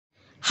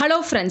Hello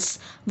friends,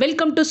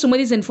 welcome to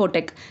Sumathi's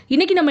Infotech.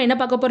 இன்னைக்கு நம்ம என்ன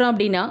பார்க்க போறோம்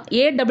அப்படினா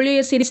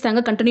AWS சீரிஸ்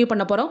தாங்க கண்டினியூ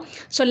பண்ண போறோம்.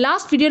 So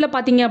last வீடியோல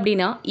பாத்தீங்க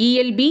அப்படினா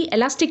ELB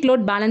Elastic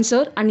Load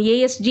Balancer and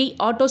ASG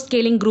Auto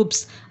Scaling Groups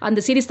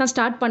அந்த சீரிஸ் தான்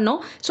ஸ்டார்ட் பண்ணோம்.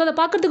 So அத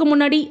பார்க்கிறதுக்கு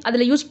முன்னாடி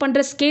அதுல யூஸ்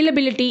பண்ற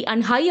ஸ்கேலபிலிட்டி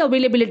and high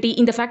availability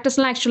இந்த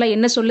ஃபேக்டர்ஸ்லாம் एक्चुअली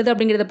என்ன சொல்லுது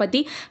அப்படிங்கறத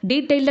பத்தி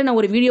டீடைலா நான்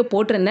ஒரு வீடியோ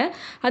போட்டுருந்தேன்.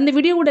 அந்த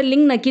வீடியோவோட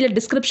லிங்க் நான் கீழ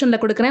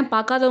டிஸ்கிரிப்ஷன்ல கொடுக்கிறேன்.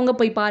 பார்க்காதவங்க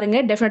போய்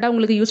பாருங்க. டெஃபினட்டா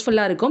உங்களுக்கு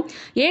யூஸ்ஃபுல்லா இருக்கும்.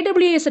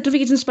 AWS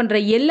சர்டிஃபிகேஷன்ஸ் பண்ற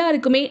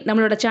எல்லாருக்குமே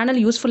நம்மளோட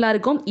சேனல் யூஸ்ஃபுல்லா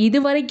இருக்கும்.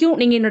 இதுவரைக்கும்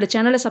நீங்க என்னோட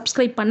சேனலை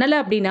சப்ஸ்கிரைப் பண்ணல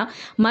அப்படினா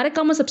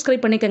மறக்காம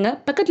சப்ஸ்கிரைப் பண்ணிக்கங்க.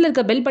 பக்கத்துல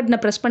இருக்க பெல் பட்டனை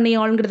பிரஸ் பண்ணி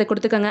ஆல்ங்கறத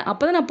கொடுத்துக்கங்க.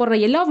 அப்பதான் நான் போடுற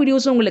எல்லா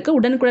வீடியோஸும் உங்களுக்கு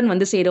உடனுக்குடன்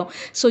வந்து சேரும்.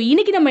 சோ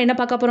இன்னைக்கு நம்ம என்ன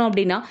பார்க்க போறோம்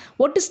அப்படினா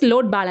what is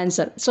load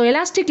balancer? So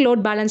elastic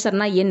load balancer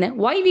னா என்ன?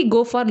 Why we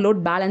go for load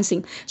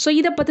balancing? So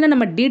இத பத்தின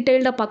நம்ம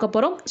டீடைலா பார்க்க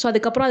போறோம். சோ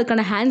அதுக்கு அப்புறம்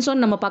அதுக்கான hands on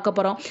நம்ம பார்க்க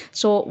போறோம்.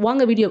 சோ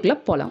வாங்க வீடியோக்குள்ள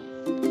போலாம்.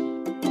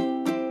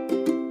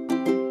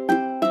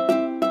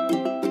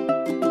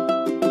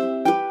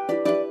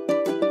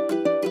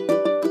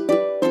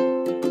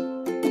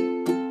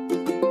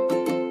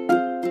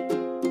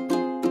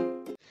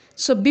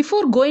 So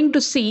before going to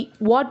see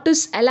what is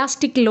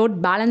elastic load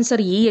balancer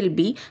ELB,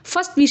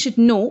 first we should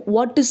know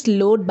what is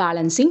load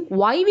balancing,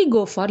 why we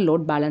go for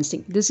load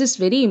balancing. This is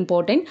very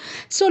important.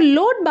 So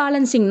load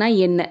balancing na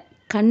enna?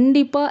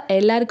 கண்டிப்பா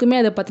எல்லாருக்குமே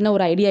அதை பத்தின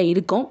ஒரு idea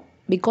இருக்கும்.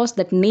 Because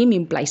that name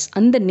implies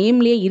அந்த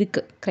நேம்லயே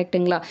இருக்கு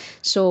கரெக்ட்டுங்களா?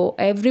 So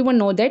every one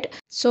know that.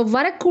 So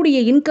வரக்கூடிய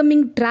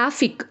incoming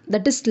traffic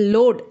that is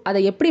load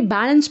அதை எப்படி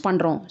பேலன்ஸ்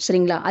பண்ணுறோம்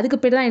சரிங்களா? அதுக்கு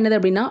பேர் தான் என்னது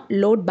அப்படின்னா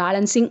லோட்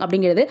பேலன்சிங்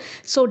அப்படிங்கிறது.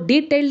 ஸோ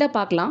டீட்டெயில்டாக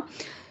பார்க்கலாம்.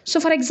 ஸோ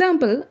ஃபார்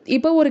எக்ஸாம்பிள்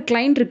இப்போ ஒரு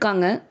கிளைண்ட்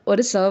இருக்காங்க,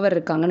 ஒரு சர்வர்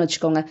இருக்காங்கன்னு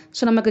வச்சுக்கோங்க.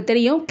 ஸோ நமக்கு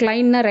தெரியும்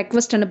கிளைண்ட்னா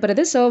ரெக்வஸ்ட்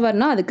அனுப்புறது,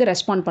 சர்வர்னா அதுக்கு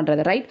ரெஸ்பாண்ட்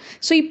பண்ணுறது, ரைட்?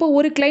 ஸோ இப்போ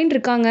ஒரு கிளைண்ட்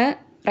இருக்காங்க,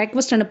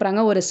 ரெக்வஸ்ட்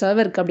அனுப்புகிறாங்க ஒரு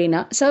சர்வருக்கு அப்படின்னா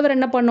சர்வர்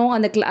என்ன பண்ணும்,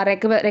 அந்த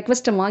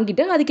ரெக்வஸ்ட்டை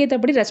வாங்கிட்டு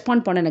அதுக்கேற்றபடி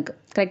ரெஸ்பாண்ட் பண்ண எனக்கு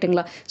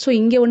கரெக்டுங்களா? ஸோ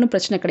இங்கே ஒன்றும்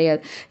பிரச்சனை கிடையாது.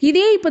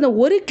 இதே இப்போ இந்த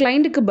ஒரு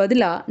கிளைண்ட்டுக்கு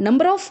பதிலாக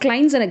நம்பர் ஆஃப்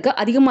கிளைண்ட்ஸ் எனக்கு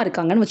அதிகமாக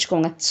இருக்காங்கன்னு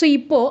வச்சுக்கோங்க. ஸோ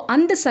இப்போது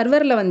அந்த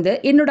சர்வரில் வந்து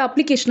என்னோட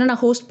அப்ளிகேஷனை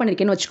நான் ஹோஸ்ட்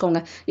பண்ணியிருக்கேன்னு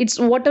வச்சுக்கோங்க. It's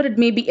what ever it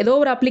maybe, ஏதோ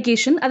ஒரு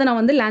அப்ளிகேஷன் அதை நான்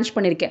வந்து லான்ச்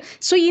பண்ணியிருக்கேன்.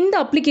 ஸோ இந்த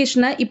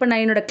அப்ளிகேஷனை இப்போ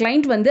நான் என்னோட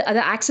கிளைண்ட் வந்து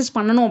அதை ஆக்சஸ்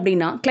பண்ணணும்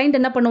அப்படின்னா கிளைண்ட்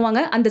என்ன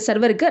பண்ணுவாங்க, அந்த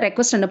சர்வருக்கு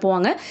ரெக்வஸ்ட்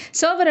அனுப்புவாங்க.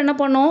 சர்வர் என்ன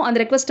பண்ணும்,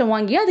 அந்த ரெக்வஸ்ட்டை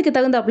வாங்கி அதுக்கு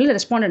தகுந்த அப்படி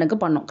ரெஸ்பாண்ட் எனக்கு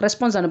பண்ணும்,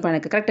 ரெஸ்பான்ஸ் அனுப்ப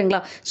எனக்கு கரெக்ட்டுங்களா?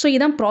 ஸோ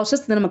இதான்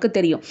ப்ராசஸ், இது நமக்கு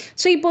தெரியும்.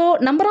 ஸோ இப்போ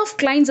நம்பர் ஆஃப்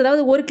கிளைண்ட்ஸ்,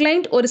 அதாவது ஒரு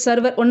கிளைண்ட் ஒரு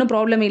சர்வர் ஒன்றும்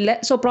ப்ராப்ளம் இல்லை.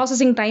 ஸோ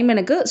ப்ராசஸிங் டைம்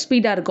எனக்கு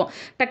ஸ்பீடாக இருக்கும்,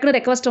 டக்குனு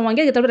ரெக்வஸ்ட்டை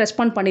வாங்கி அதுக்கு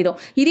ரெஸ்பாண்ட் பண்ணிடும்.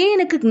 இதே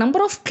எனக்கு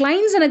நம்பர் ஆஃப்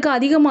கிளைண்ட்ஸ் எனக்கு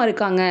அதிகமாக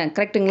இருக்காங்க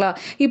கரெக்ட்டுங்களா?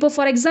 இப்போ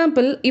ஃபார்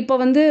எக்ஸாம்பிள் இப்போ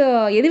வந்து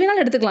எது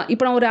வேணாலும் எடுத்துக்கலாம்.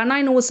 இப்போ நான் ஒரு அண்ணா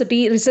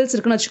யூனிவர்சிட்டி ரிசல்ட்ஸ்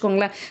இருக்குன்னு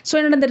வச்சுக்கோங்களேன். ஸோ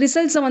என்னோட அந்த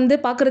ரிசல்ட்ஸை வந்து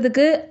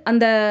பார்க்குறதுக்கு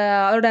அந்த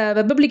அதோட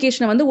வெப்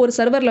அப்ளிகேஷனை வந்து ஒரு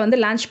சர்வரில்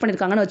வந்து லான்ச்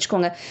பண்ணியிருக்காங்கன்னு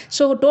வச்சுக்கோங்க.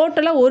 ஸோ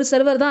டோட்டலாக ஒரு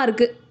சர்வர் தான்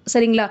இருக்குது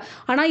சரிங்களா?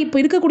 ஆனால் இப்போ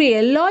இருக்கக்கூடிய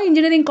எல்லா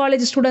இன்ஜினியரிங்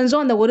காலேஜ்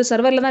ஸ்டூடெண்ட்ஸும் அந்த ஒரு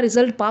சர்வரில் தான்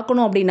ரிசல்ட்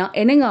பார்க்கணும் அப்படின்னா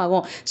என்னங்க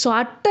ஆகும்? ஸோ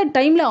அட் அ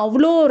டைமில்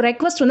அவ்வளோ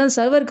ரெக்வஸ்ட் வந்து அந்த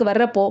சர்வருக்கு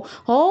வர்றப்போ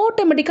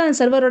ஆட்டோமேட்டிக்காக அந்த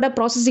சர்வரோட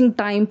ப்ராசஸிங்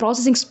டைம்,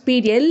 ப்ராசஸிங்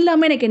ஸ்பீட்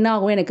எல்லாமே எனக்கு என்ன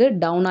ஆகும், எனக்கு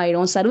டவுன்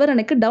ஆகிடும். சர்வர்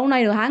எனக்கு டவுன்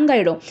ஆகிடும், ஹேங்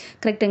ஆகிடும்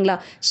கரெக்டுங்களா?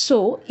 ஸோ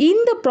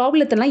இந்த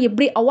ப்ராப்ளத்தெல்லாம்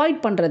எப்படி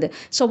அவாய்ட் பண்ணுறது?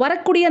 ஸோ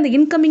வரக்கூடிய அந்த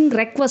இன்கமிங்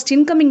ரெக்வஸ்ட்,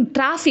 இன்கமிங்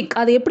டிராஃபிக்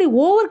அதை எப்படி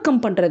ஓவர்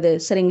கம் பண்ணுறது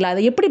சரிங்களா?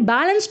 அதை எப்படி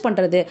பேலன்ஸ்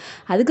பண்ணுறது?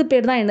 அதுக்கு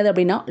பேர் தான் என்னது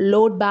அப்படின்னா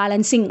லோட்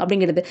பேலன்சிங்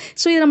அப்படிங்கிறது.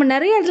 ஸோ இது நம்ம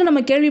நிறைய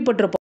நம்ம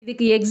கேள்விப்பட்டிருப்போம்.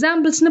 இதுக்கு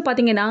எக்ஸாம்பிள்ஸ்னு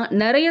பார்த்தீங்கன்னா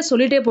நிறைய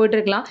சொல்லிட்டே போயிட்டு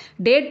இருக்கலாம்.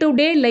 டே டு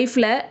டே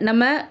லைஃப்பில்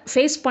நம்ம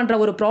ஃபேஸ் பண்ணுற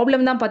ஒரு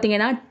ப்ராப்ளம் தான்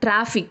பார்த்தீங்கன்னா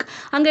டிராஃபிக்.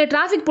 அங்கே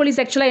டிராஃபிக் போலீஸ்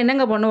ஆக்சுவலாக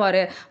என்னங்க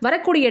பண்ணுவார்,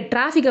 வரக்கூடிய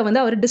டிராஃபிக்கை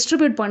வந்து அவர்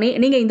டிஸ்ட்ரிபியூட் பண்ணி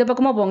நீங்கள் இந்த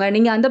பக்கமாக போங்க,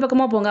 நீங்கள் அந்த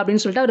பக்கமாக போங்க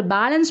அப்படின்னு சொல்லிட்டு அவர்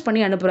பேலன்ஸ்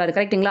பண்ணி அனுப்புகிறாரு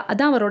கரெக்டுங்களா?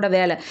 அதான் அவரோட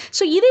வேலை.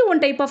 ஸோ இதே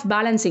ஒன் டைப் ஆஃப்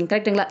பேலன்சிங்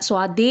கரெக்டுங்களா? ஸோ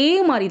அதே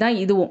மாதிரி தான்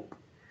இதுவும்,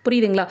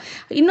 புரியுதுங்களா?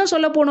 இன்னும்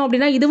சொல்ல போனோம்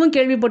அப்படின்னா இதுவும்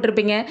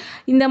கேள்விப்பட்டிருப்பீங்க.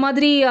 இந்த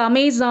மாதிரி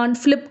அமேசான்,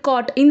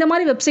 ஃப்ளிப்கார்ட் இந்த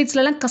மாதிரி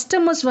வெப்சைட்ஸ்லாம்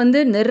கஸ்டமர்ஸ்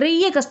வந்து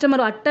நிறைய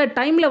கஸ்டமர் அட் அ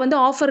டைமில் வந்து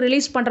ஆஃபர்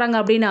ரிலீஸ் பண்ணுறாங்க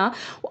அப்படின்னா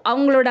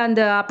அவங்களோட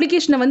அந்த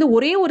அப்ளிகேஷனை வந்து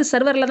ஒரே ஒரு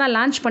சர்வரில் தான்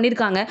லான்ச்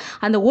பண்ணியிருக்காங்க.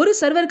 அந்த ஒரு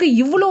சர்வருக்கு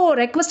இவ்வளோ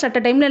ரெக்வஸ்ட் அட்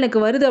அ டைமில்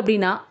எனக்கு வருது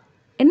அப்படின்னா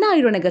என்ன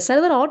ஆகிடும், எனக்கு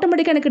சர்வர்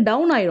ஆட்டோமேட்டிக்காக எனக்கு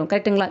டவுன் ஆகிடும்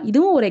கரெக்டுங்களா?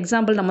 இதுவும் ஒரு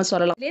எக்ஸாம்பிள் நம்ம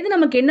சொல்லலாம். இது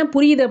நமக்கு என்ன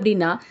புரியுது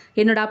அப்படின்னா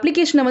என்னோட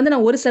அப்ளிகேஷனை வந்து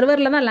நான் ஒரு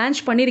சர்வரில் தான்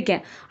லான்ச்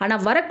பண்ணியிருக்கேன்.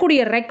 ஆனால்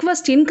வரக்கூடிய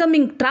ரெக்வஸ்ட்,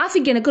 இன்கமிங்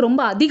டிராஃபிக் எனக்கு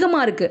ரொம்ப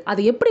அதிகமாக இருக்குது.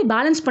 அதை எப்படி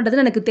பேலன்ஸ்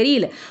பண்ணுறதுன்னு எனக்கு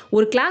தெரியல.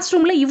 ஒரு கிளாஸ்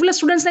ரூமில் இவ்வளோ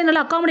ஸ்டூடெண்ட்ஸ் தான்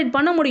என்னால் அகாமடேட்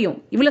பண்ண முடியும்,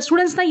 இவ்வளோ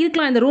ஸ்டூடெண்ட்ஸ் தான்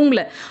இருக்கலாம் இந்த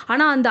ரூமில்.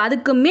 ஆனால்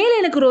அதுக்கு மேலே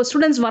எனக்கு ஒரு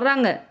ஸ்டூடெண்ட்ஸ்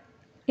வர்றாங்க,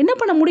 என்ன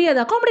பண்ண முடியாது,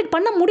 அகாமடேட்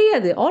பண்ண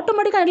முடியாது,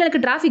 ஆட்டோமேட்டிக்காக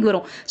எனக்கு டிராஃபிக்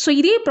வரும். ஸோ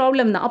இதே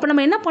ப்ராப்ளம் தான். அப்போ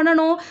நம்ம என்ன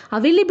பண்ணணும்,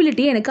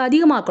 அவைலபிலிட்டியை எனக்கு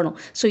அதிகமாக்கணும்.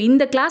 ஸோ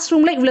இந்த கிளாஸ்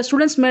ரூமில் இவ்வளோ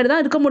ஸ்டூடெண்ட்ஸ் மேலே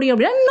தான் இருக்க முடியும்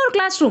அப்படின்னா இன்னொரு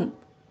கிளாஸ் ரூம்,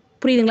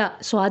 புரியுதுங்களா?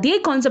 ஸோ அதே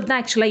கான்செப்ட் தான்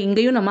ஆக்சுவலாக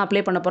இங்கேயும் நம்ம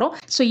அப்ளை பண்ண போகிறோம்.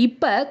 ஸோ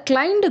இப்போ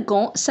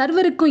கிளைண்ட்டுக்கும்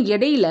சர்வருக்கும்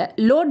இடையில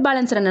லோட்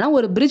பேலன்சர் என்னன்னா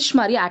ஒரு பிரிட்ஜ்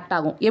மாதிரி ஆக்ட்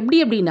ஆகும். எப்படி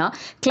அப்படின்னா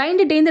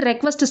கிளைண்ட்டுட்டேருந்து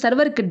ரெக்வஸ்ட்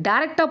சர்வருக்கு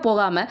டேரெக்டாக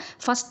போகாமல்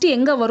ஃபஸ்ட்டு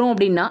எங்கே வரும்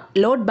அப்படின்னா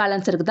லோட்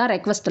பேலன்சருக்கு தான்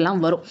ரெக்வஸ்ட்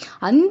எல்லாம் வரும்.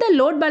 அந்த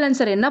லோட்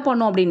பேலன்சர் என்ன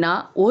பண்ணும் அப்படின்னா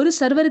ஒரு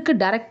சர்வருக்கு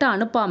டேரெக்டாக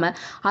அனுப்பாமல்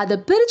அதை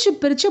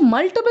பிரித்து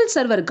மல்டிபிள்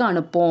சர்வருக்கு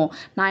அனுப்போம்.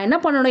 நான் என்ன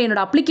பண்ணணும்,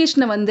 என்னோட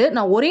அப்ளிகேஷனை வந்து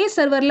நான் ஒரே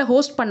சர்வரில்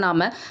ஹோஸ்ட்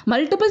பண்ணாமல்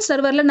மல்டிபிள்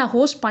சர்வரில் நான்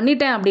ஹோஸ்ட்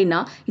பண்ணிட்டேன்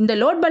அப்படின்னா இந்த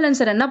லோட்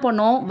பேலன்சர் என்ன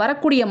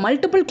வரக்கூடிய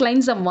மல்டிபிள்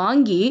கிளைண்ட்ஸை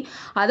வாங்கி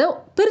அதை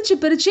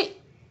பிரித்து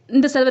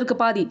இந்த சர்வருக்கு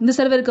பாதி, இந்த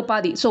சர்வருக்கு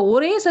பாதி. ஸோ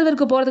ஒரே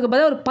சர்வருக்கு போகிறதுக்கு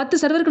பதிலாக ஒரு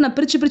 10 சர்வருக்கு நான்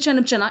பிரித்து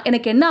அனுப்பிச்சேன்னா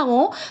எனக்கு என்ன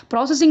ஆகும்,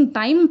 ப்ராசஸிங்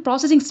டைம்,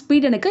 ப்ராசஸிங்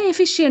ஸ்பீட் எனக்கு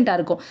எஃபிஷியண்ட்டாக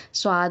இருக்கும்.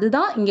 ஸோ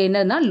அதுதான் இங்கே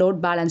என்னன்னா லோட்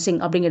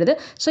பேலன்சிங் அப்படிங்கிறது.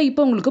 ஸோ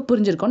இப்போ உங்களுக்கு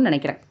புரிஞ்சிருக்கும்னு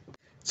நினைக்கிறேன்.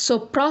 So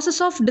process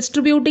of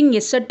distributing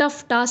a set of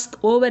task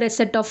over a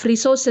set of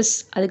resources,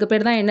 அதுக்கு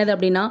பேர் தான் என்னது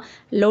அப்படின்னா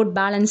லோட்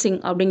பேலன்சிங்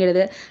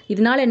அப்படிங்கிறது.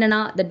 இதனால்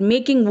என்னென்னா that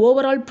making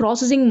overall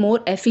processing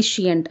more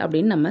efficient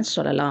அப்படின்னு நம்ம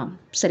சொல்லலாம்.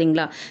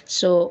 சரிங்களா?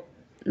 ஸோ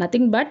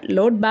நத்திங் பட்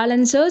லோட்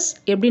பேலன்சர்ஸ்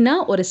எப்படின்னா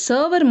ஒரு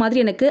சர்வர் மாதிரி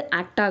எனக்கு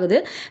ஆக்ட் ஆகுது.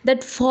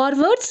 தட்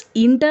ஃபார்வர்ட்ஸ்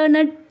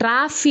இன்டர்நெட்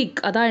டிராஃபிக்,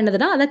 அதான்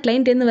என்னதுன்னா அதான்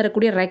கிளைண்ட்லேருந்து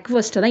வரக்கூடிய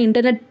ரெக்வஸ்ட், அதான்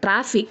internet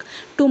traffic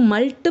to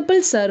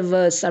multiple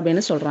servers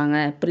அப்படின்னு சொல்கிறாங்க.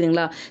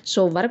 புரியுதுங்களா?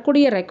 ஸோ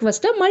வரக்கூடிய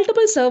ரெக்வஸ்ட்டை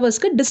மல்டிபிள்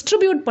சர்வர்ஸ்க்கு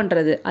டிஸ்ட்ரிபியூட்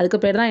பண்ணுறது, அதுக்கு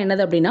பேர் தான்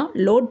என்னது அப்படின்னா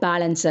லோட்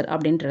பேலன்சர்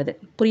அப்படின்றது.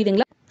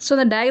 புரியுதுங்களா? ஸோ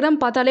அந்த டயக்ராம்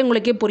பார்த்தாலே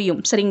உங்களுக்கே புரியும்.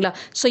 சரிங்களா?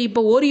 ஸோ இப்போ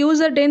ஒரு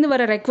யூசர்டேருந்து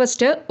வர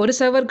ரெக்வஸ்ட்டை ஒரு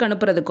சர்வருக்கு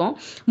அனுப்புறதுக்கும்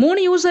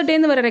 3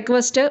 யூசர்டேருந்து வர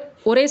ரெக்வஸ்ட்டை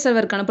ஒரே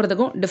சர்வருக்கு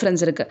அனுப்புறதுக்கும்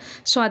டிஃப்ரென்ஸ் இருக்குது.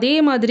 ஸோ அதே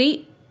மாதிரி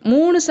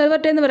 3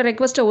 சர்வர்டேருந்து வர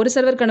ரெக்வஸ்ட்டை ஒரு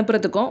சர்வருக்கு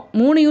அனுப்புறதுக்கும்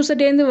 3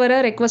 யூசர்டேருந்து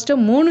வர ரெக்வஸ்ட்டை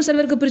 3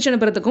 சர்வருக்கு பிரித்து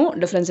அனுப்புறதுக்கும்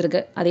டிஃப்ரென்ஸ்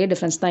இருக்குது. அதே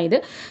டிஃப்ரென்ஸ் தான் இது.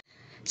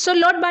 ஸோ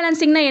லோட்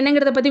பேலன்சிங்னா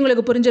என்னங்கிறத பற்றி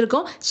உங்களுக்கு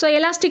புரிஞ்சிருக்கும். ஸோ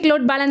எலாஸ்டிக்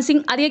லோட்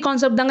பேலன்சிங் அதே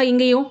கான்செப்ட் தாங்க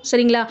இங்கேயும்.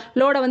 சரிங்களா?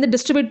 லோடை வந்து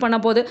டிஸ்ட்ரிபியூட் பண்ண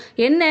போது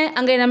என்ன,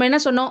 அங்கே நம்ம என்ன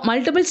சொன்னோம்,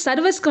 மல்டிபிள்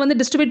சர்வர்ஸ்க்கு வந்து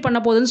டிஸ்ட்ரிபியூட் பண்ண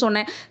போதுன்னு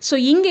சொன்னேன். ஸோ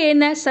இங்கே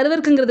என்ன,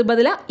 சர்வருக்குங்கிறது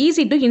பதிலாக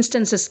ஈஸி டு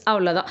இன்ஸ்டன்சஸ்,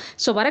 அவ்வளோதான்.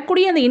 ஸோ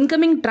வரக்கூடிய அந்த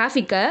incoming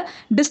டிராஃபிக்கை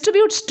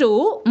distributes to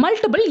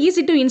multiple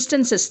easy to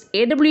instances.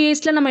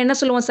 AWSல நம்ம என்ன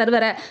சொல்லுவோம்,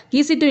 சர்வரை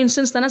ஈஸி டு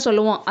இன்ஸ்டன்ஸ் தானே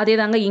சொல்லுவோம். அதே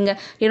தாங்க இங்கே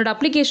என்னோட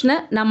அப்ளிகேஷனை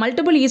நான்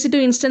மல்டிபிள் ஈஸி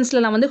டு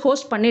இன்ஸ்டன்ஸில் நான் வந்து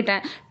ஹோஸ்ட்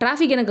பண்ணிட்டேன்,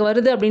 டிராஃபிக் எனக்கு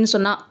வருது அப்படின்னு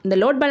சொன்னால் இந்த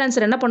லோட்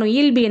பேலன்சர் என்ன பண்ணும்,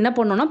 ELB என்ன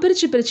பண்ணணும்னா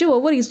பிரித்து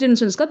ஒவ்வொரு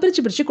இன்ஸ்டன்ஸ்க்காக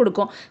பிரித்து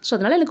கொடுக்கும். ஸோ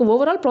அதனால் எனக்கு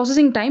ஓவரால்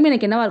ப்ராசஸிங் டைம்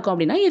எனக்கு என்னவாக இருக்கும்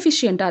அப்படின்னா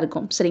எஃபிஷியண்ட்டாக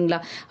இருக்கும். சரிங்களா?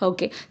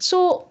 ஓகே. ஸோ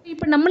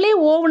இப்போ நம்மளே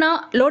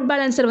ஓவனாக லோட்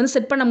பேலன்சர் வந்து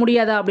செட் பண்ண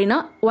முடியாதா அப்படின்னா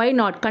ஒய்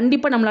நாட்,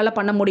 கண்டிப்பாக நம்மளால்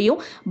பண்ண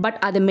முடியும். பட்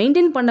அதை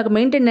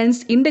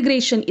மெயின்டெனன்ஸ்,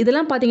 இன்டெகிரேஷன்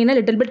இதெல்லாம் பார்த்தீங்கன்னா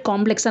லிட்டில் பிட்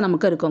காம்ப்ளெக்ஸாக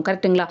நமக்கு இருக்கும்.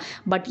 கரெக்டுங்களா?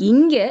 பட்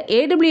இங்கே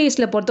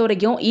AWSல பொறுத்த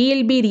வரைக்கும்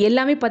ELB இது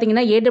எல்லாமே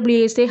பார்த்தீங்கன்னா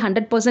AWSே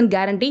 100%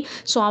 கேரண்டி.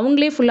 ஸோ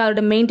அவங்களே ஃபுல்லாக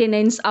அதோட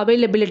மெயின்டெனன்ஸ்,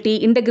 அவைலபிலிட்டி,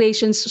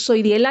 இன்டெகிரேஷன்ஸ், ஸோ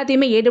இது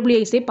எல்லாத்தையுமே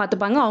AWSே பார்த்துப்பாங்க,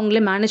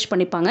 அவங்களே மேனேஜ்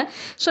பண்ணிப்பாங்க.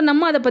 ஸோ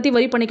நம்ம அதை பற்றி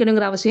வரி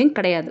பண்ணிக்கணுங்கிற அவசியம்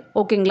கிடையாது.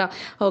 ஓகேங்களா?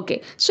 ஓகே.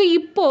 ஸோ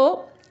இப்போது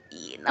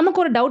நமக்கு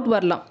ஒரு டவுட்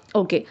வரலாம்.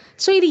 ஓகே,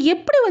 ஸோ இது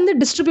எப்படி வந்து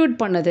டிஸ்ட்ரிபியூட்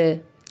பண்ணுது,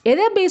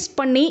 எதை பேஸ்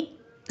பண்ணி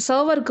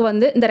சர்வருக்கு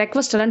வந்து இந்த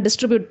ரெக்வஸ்ட் எல்லாம்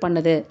டிஸ்ட்ரிபியூட்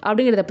பண்ணுது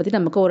அப்படிங்கிறத பற்றி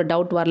நமக்கு ஒரு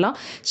டவுட் வரலாம்.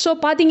 ஸோ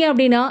பார்த்தீங்க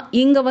அப்படின்னா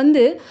இங்கே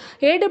வந்து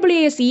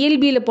AWS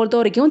ELBயில் பொறுத்த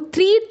வரைக்கும்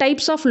 3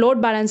 டைப்ஸ் ஆஃப்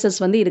லோட் பேலன்சர்ஸ்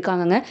வந்து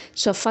இருக்காங்க.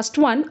 So first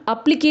one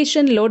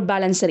application load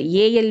balancer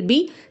ALB,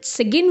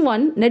 second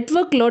one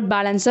network load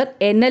balancer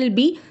NLB,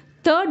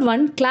 third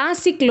one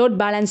classic load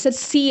balancer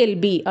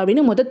CLB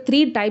அப்படின்னு மொத்தம்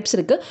 3 டைப்ஸ்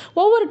இருக்குது.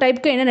 ஒவ்வொரு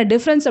டைப்புக்கு என்னென்ன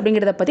டிஃப்ரென்ஸ்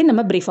அப்படிங்கிறத பற்றி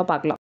நம்ம ப்ரீஃபாக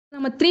பார்க்கலாம்.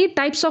 நம்ம 3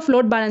 டைப்ஸ் ஆஃப்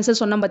லோட் பேலன்சர்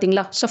சொன்னோம்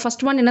பார்த்தீங்களா? ஸோ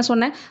ஃபர்ஸ்ட் ஒன் என்ன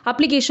சொன்னேன்,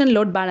 அப்ளிகேஷன்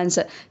லோட்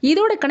பேலன்சர்.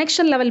 இதோட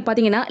கனெக்ஷன் லெவல்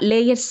பார்த்தீங்கன்னா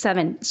லேயர்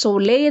 7. ஸோ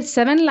லேயர்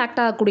 7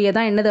 ஆக்ட்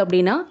ஆகக்கூடியதான் என்னது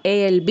அப்படின்னா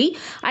ALB.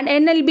 And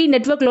NLB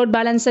network load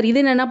balancer இது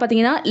என்னென்னா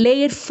பார்த்தீங்கன்னா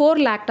layer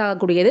 4 act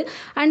ஆகக்கூடியது.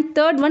 And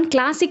third one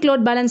classic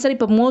load balancer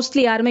இப்போ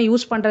மோஸ்ட்லி யாருமே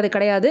யூஸ் பண்ணுறது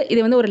கிடையாது,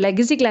 இது வந்து ஒரு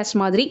லெகசி கிளாஸ்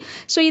மாதிரி.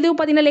 ஸோ இது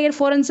பார்த்தீங்கன்னா லேயர்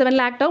 4 and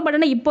 7 ஆக்ட் ஆகும். பட்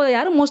ஆனால் இப்போ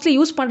யாரும் மோஸ்ட்லி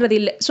யூஸ் பண்ணுறது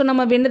இல்லை. ஸோ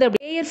நம்ம என்னது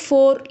லேயர்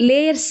 4,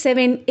 லேயர்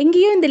 7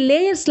 எங்கேயோ இந்த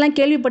லேயர்ஸ்லாம்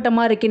கேள்விப்பட்ட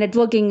மாதிரி இருக்குது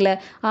நெட்வொர்க்கிங்கில்.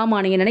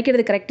 ஆமாம், நீங்கள்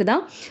நினைக்கிறது கரெக்டு தான்.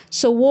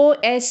 So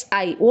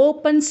OSI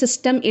open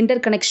system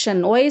inter connection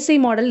OSI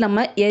model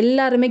நம்ம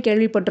எல்லாருமே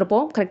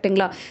கேள்விப்பட்டிருப்போம்.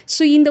 கரெக்டுங்களா?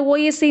 ஸோ இந்த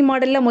OSI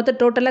மாடலில் மொத்தம்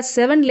டோட்டலாக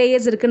 7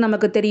 லேயர்ஸ் இருக்குன்னு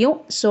நமக்கு தெரியும்.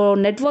 ஸோ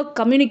நெட்வொர்க்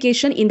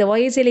கம்யூனிகேஷன் இந்த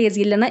OSI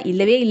லேயர்ஸ் இல்லைன்னா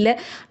இல்லவே இல்லை.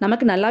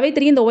 நமக்கு நல்லாவே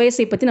தெரியும் இந்த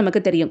OSI பற்றி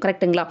நமக்கு தெரியும்.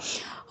 கரெக்டுங்களா?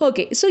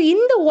 ஓகே. ஸோ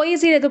இந்த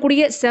OSI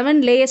இருக்கக்கூடிய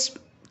 7 லேயர்ஸ்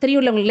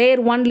தெரியும்ல உங்களுக்கு, லேயர்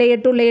 1, லேயர்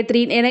 2, லேயர்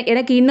 3.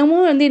 எனக்கு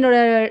இன்னமும் வந்து என்னோட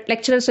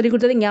லெக்சரர் சொல்லி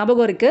கொடுத்தது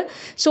ஞாபகம் இருக்குது.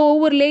 ஸோ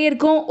ஒவ்வொரு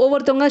லேயருக்கும்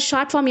ஒவ்வொருத்தவங்க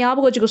ஷார்ட் ஃபார்ம்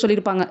ஞாபகம் வச்சுக்க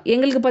சொல்லியிருப்பாங்க.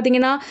 எங்களுக்கு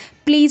பார்த்தீங்கன்னா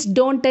please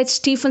don't touch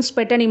Stephen's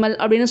pet animal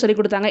அப்படின்னு சொல்லி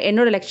கொடுத்தாங்க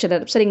என்னோட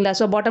லெக்சரர். சரிங்களா?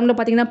 ஸோ பாட்டமில்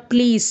பார்த்தீங்கன்னா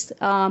please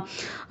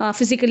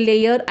physical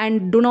layer and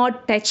to not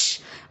touch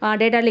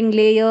data link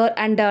layer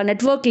and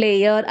network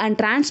layer and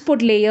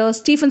transport layer,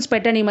 Stephen's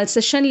pet animal,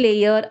 session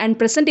layer and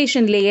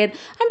presentation layer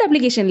and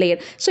application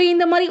layer. So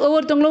இந்த மாதிரி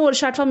ஒவ்வொருத்தவங்களும் ஒரு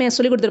ஷார்ட் ஃபார்ம்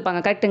சொல்லி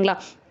கொடுத்துருப்பாங்க. கரெக்டுங்களா?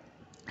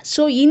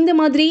 So இந்த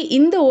மாதிரி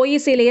இந்த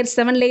OSI லேயர்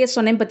 7 லேயர்ஸ்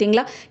சொன்னேன்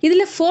பார்த்தீங்களா?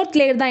 இதில் 4th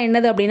லேயர் தான்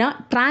என்னது அப்படின்னா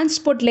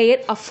transport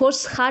layer,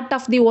 of course heart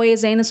of the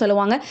OSIன்னு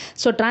சொல்லுவாங்க.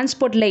 ஸோ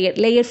டிரான்ஸ்போர்ட்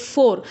லேயர்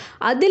 4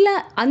 அதில்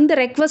அந்த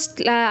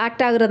ரெக்வஸ்ட்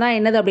ஆக்ட் ஆகுறது தான்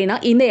என்னது அப்படின்னா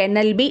இந்த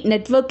NLB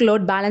நெட்வொர்க்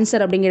லோட்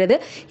பேலன்சர் அப்படிங்கிறது.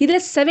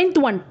 இதில் 7th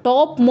ஒன்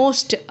டாப்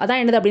மோஸ்ட்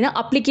அதான் என்னது அப்படின்னா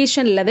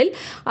அப்ளிகேஷன் லெவல்.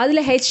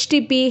 அதில்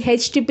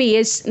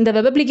HTTPS இந்த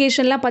வெப்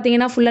அப்ளிகேஷன்லாம்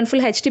பார்த்தீங்கன்னா full and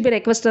full HTTP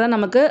request தான்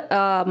நமக்கு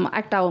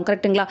ஆக்ட் ஆகும்.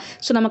 கரெக்டுங்களா?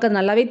 ஸோ நமக்கு அது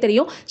நல்லாவே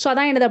தெரியும். ஸோ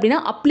அதான் என்னது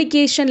அப்படின்னா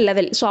அப்ளிகேஷன்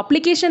லெவல். ஸோ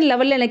அப்ளிகேஷன்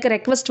லெவலில் எனக்கு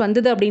ரெக்வஸ்ட்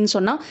வந்தது அப்படின்னு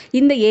சொன்னால்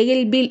இந்த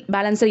ALB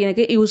பேலன்சர்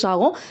எனக்கு யூஸ்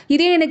ஆகும்.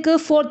 இதே எனக்கு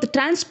 4th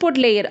டிரான்ஸ்போர்ட்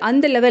லேயர்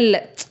அந்த லெவலில்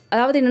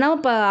அதாவது என்னன்னா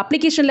இப்போ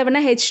அப்ளிகேஷன்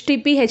லெவல்னா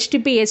ஹெச்டிபி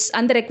ஹெச்டிபிஎஸ்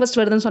அந்த ரெக்வஸ்ட்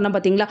வருதுன்னு சொன்னால்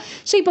பார்த்தீங்களா.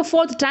 ஸோ இப்போ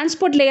ஃபோர்த்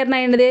டிரான்ஸ்போர்ட் லேயர்னா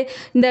என்னது,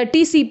 இந்த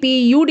டிசிபி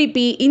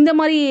யூடிபி இந்த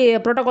மாதிரி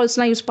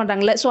ப்ரோட்டோகால்ஸ்லாம் யூஸ்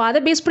பண்ணுறாங்களே. ஸோ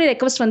அதை பேஸ் பண்ணி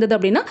ரெக்வஸ்ட் வந்தது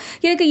அப்படின்னா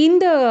எனக்கு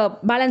இந்த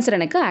பேலன்சர்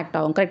எனக்கு ஆக்ட்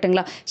ஆகும்.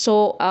 கரெக்டுங்களா. So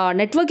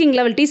networking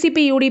level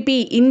TCP UDP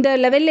இந்த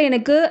லெவலில்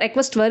எனக்கு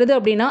ரெக்வஸ்ட் வருது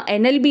அப்படின்னா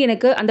என்எல்பி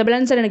எனக்கு அந்த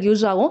பேலன்சர் எனக்கு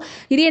யூஸ் ஆகும்.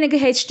 இதே எனக்கு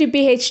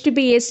ஹெச்டிபி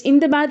ஹெச்டிபிஎஸ்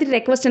இந்த மாதிரி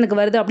ரெக்வஸ்ட் எனக்கு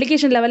வருது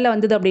அப்ளிகேஷன் லெவலில்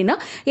வந்தது அப்படின்னா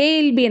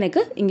ஏஎல்பி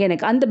எனக்கு இங்கே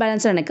எனக்கு அந்த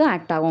பேலன்சர் எனக்கு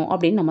ஆக்ட் ஆகும்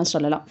அப்படின்னு நம்ம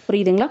சொல்லலாம்.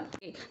 புரியுதுங்களா.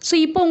 ஸோ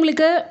இப்போ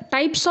உங்களுக்கு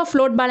டைப்ஸ் ஆஃப்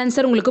லோட்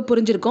பேலன்சர் உங்களுக்கு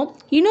புரிஞ்சிருக்கும்.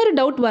 இன்னொரு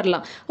டவுட்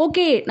வரலாம்.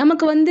 ஓகே,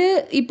 நமக்கு வந்து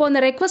இப்போ அந்த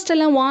ரெக்வஸ்ட்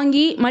எல்லாம்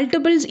வாங்கி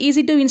மல்டிபிள்ஸ்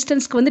ஈஸி டு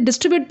இன்ஸ்டன்ஸ்க்கு வந்து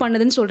டிஸ்ட்ரிபியூட்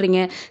பண்ணுதுன்னு சொல்கிறீங்க.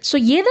 ஸோ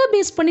எதை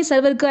பேஸ் பண்ணி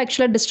சர்வருக்கு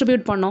ஆக்சுவலாக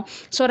டிஸ்ட்ரிபியூட் பண்ணோம்.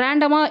 ஸோ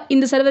ரேண்டமாக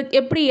இந்த சர்வர்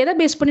எப்படி எதை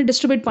பேஸ் பண்ணி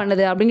டிஸ்ட்ரிபியூட்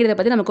பண்ணுது அப்படிங்கிறத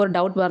பற்றி நமக்கு ஒரு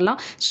டவுட் வரலாம்.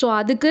 ஸோ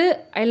அதுக்கு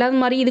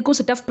எல்லாரும் மாதிரி இதுக்கும்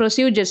set of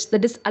procedures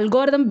that is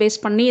algorithm base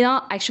பண்ணி தான்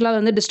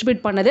ஆக்சுவலாக வந்து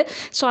டிஸ்ட்ரிபியூட் பண்ணுது.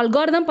 ஸோ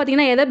அல்காரிதம்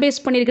பார்த்தீங்கன்னா எதை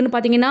பேஸ் பண்ணியிருக்குன்னு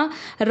பார்த்தீங்கன்னா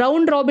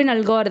ரவுண்ட் ராபின்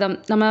அல்காரிதம்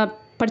நம்ம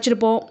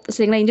படிச்சிருப்போம்.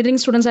 சரிங்களா. இன்ஜினியரிங்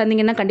ஸ்டூடெண்ட்ஸாக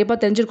இருந்தீங்கன்னா கண்டிப்பாக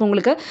தெரிஞ்சிருக்கும்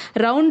உங்களுக்கு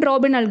round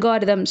robin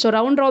algorithm. So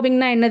round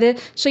ராபின்னா என்னது,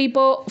 ஸோ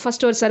இப்போது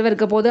ஃபஸ்ட் ஒரு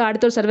சர்வருக்கு போது,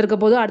 அடுத்த ஒரு சர்வருக்கு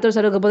போது, அடுத்த ஒரு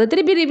சர்வருக்கு போது,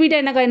 திருப்பி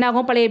ரிப்பீட்டாக என்ன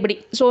ஆகும் பழையபடி.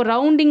 ஸோ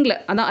ரவுண்டிங்கில்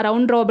அதான்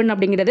ரவுண்ட் ராபின்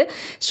அப்படிங்கிறது.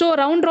 ஸோ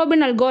ரவுண்ட்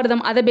ராபின்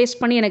அல்காரிதம் அதை பேஸ்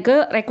பண்ணி எனக்கு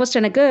ரெக்வஸ்ட்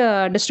எனக்கு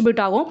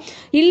டிஸ்ட்ரிபியூட் ஆகும்.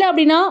 இல்லை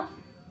அப்படின்னா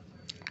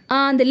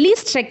அந்த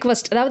லீஸ்ட்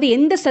ரெக்வஸ்ட், அதாவது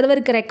எந்த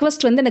சர்வருக்கு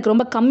ரெக்வஸ்ட் வந்து எனக்கு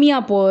ரொம்ப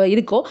கம்மியாக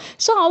இருக்கோ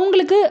ஸோ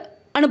அவங்களுக்கு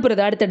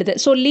அனுப்புறது அடுத்தடுத்து.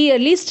 ஸோ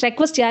லீஸ்ட்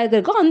ரெக்வஸ்ட் யாருக்கு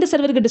இருக்கோ அந்த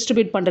சர்வருக்கு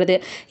டிஸ்ட்ரிபியூட் பண்ணுறது.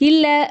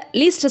 இல்லை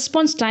லீஸ்ட்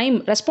ரெஸ்பான்ஸ்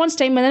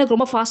டைம் வந்து எனக்கு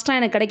ரொம்ப ஃபாஸ்ட்டாக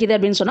எனக்கு கிடைக்கிது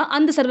அப்படின்னு சொன்னால்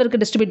அந்த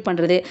சர்வருக்கு டிஸ்ட்ரிபியூட்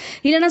பண்ணுறது.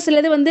 இல்லைனா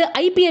சிலது வந்து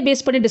ஐபியை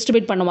பேஸ் பண்ணி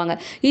டிஸ்ட்ரிபியூட் பண்ணுவாங்க.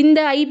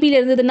 இந்த ஐபியில்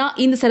இருந்ததுன்னா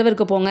இந்த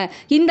சர்வருக்கு போங்க,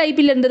 இந்த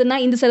ஐபியில் இருந்ததுன்னா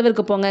இந்த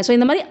சர்வருக்கு போங்க. ஸோ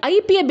இந்த மாதிரி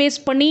ஐபியை பேஸ்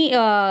பண்ணி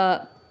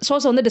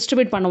சோர்ஸை வந்து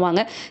டிஸ்ட்ரிபியூட்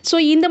பண்ணுவாங்க. ஸோ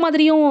இந்த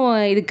மாதிரியும்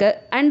இருக்குது.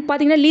 அண்ட்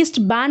பார்த்தீங்கன்னா லீஸ்ட்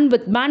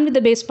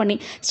பேண்ட்வித்தை பேஸ் பண்ணி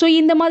ஸோ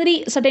இந்த மாதிரி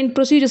certain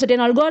procedure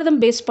certain algorithm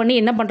base பண்ணி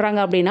என்ன பண்ணுறாங்க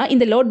அப்படின்னா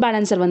இந்த லோட்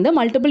பேலன்சர் வந்து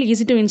multiple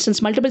easy to instance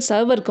multiple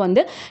சர்வருக்கு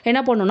வந்து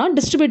என்ன பண்ணணும்னா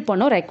டிஸ்ட்ரிபியூட்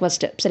பண்ணோம்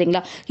ரெக்வஸ்ட்.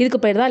 சரிங்களா. இதுக்கு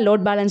பேர் தான்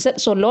லோட் பேலன்சர்.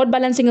 ஸோ லோட்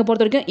பேலன்சிங்கை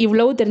பொறுத்த வரைக்கும்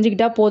இவ்வளவு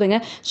தெரிஞ்சுக்கிட்டா போதுங்க.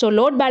 ஸோ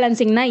லோட்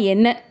பேலன்சிங்னா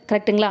என்ன,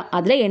 கரெக்டுங்களா.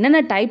 அதில்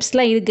என்னென்ன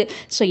டைப்ஸ்லாம் இருக்குது,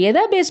 ஸோ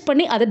எதை பேஸ்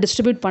பண்ணி அதை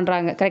டிஸ்ட்ரிபியூட்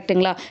பண்ணுறாங்க,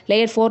 கரெக்டுங்களா.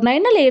 லேயர் 4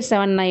 என்ன, லேயர்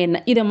 7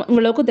 என்ன, இதை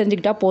இவ்வளோக்கும்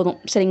தெரிஞ்சுக்கிட்டா போதும்.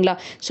 சரிங்களா.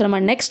 ஸோ நம்ம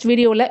நெக்ஸ்ட்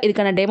வீடியோவில்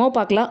இதுக்கான டெமோ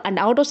பார்க்கலாம். அண்ட்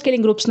ஆட்டோ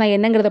ஸ்கேலிங் குரூப்ஸ்னால்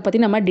என்னங்கிறத பற்றி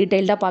நம்ம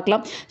டீட்டெயில்டாக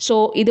பார்க்கலாம். ஸோ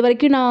இது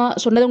வரைக்கும் நான்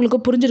சொன்னது உங்களுக்கு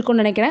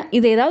புரிஞ்சிருக்கும்னு நினைக்கிறேன்.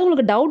 இது ஏதாவது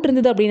உங்களுக்கு டவுட்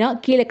இருந்தது அப்படின்னா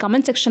கீழே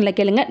கமெண்ட் செக்ஷனில்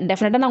கேளுங்க.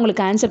 டெஃபினட்டாக நான்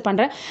உங்களுக்கு ஆன்சர்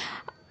பண்ணுறேன்.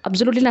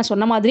 அப்சல்யூட்லி நான்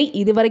சொன்ன மாதிரி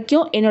இது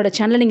வரைக்கும் என்னோட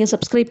சேனலை நீங்கள்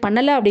சப்ஸ்கிரைப்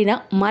பண்ணலை அப்படின்னா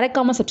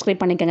மறக்காமல்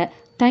சப்ஸ்கிரைப் பண்ணிக்கோங்க.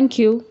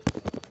 தேங்க்யூ.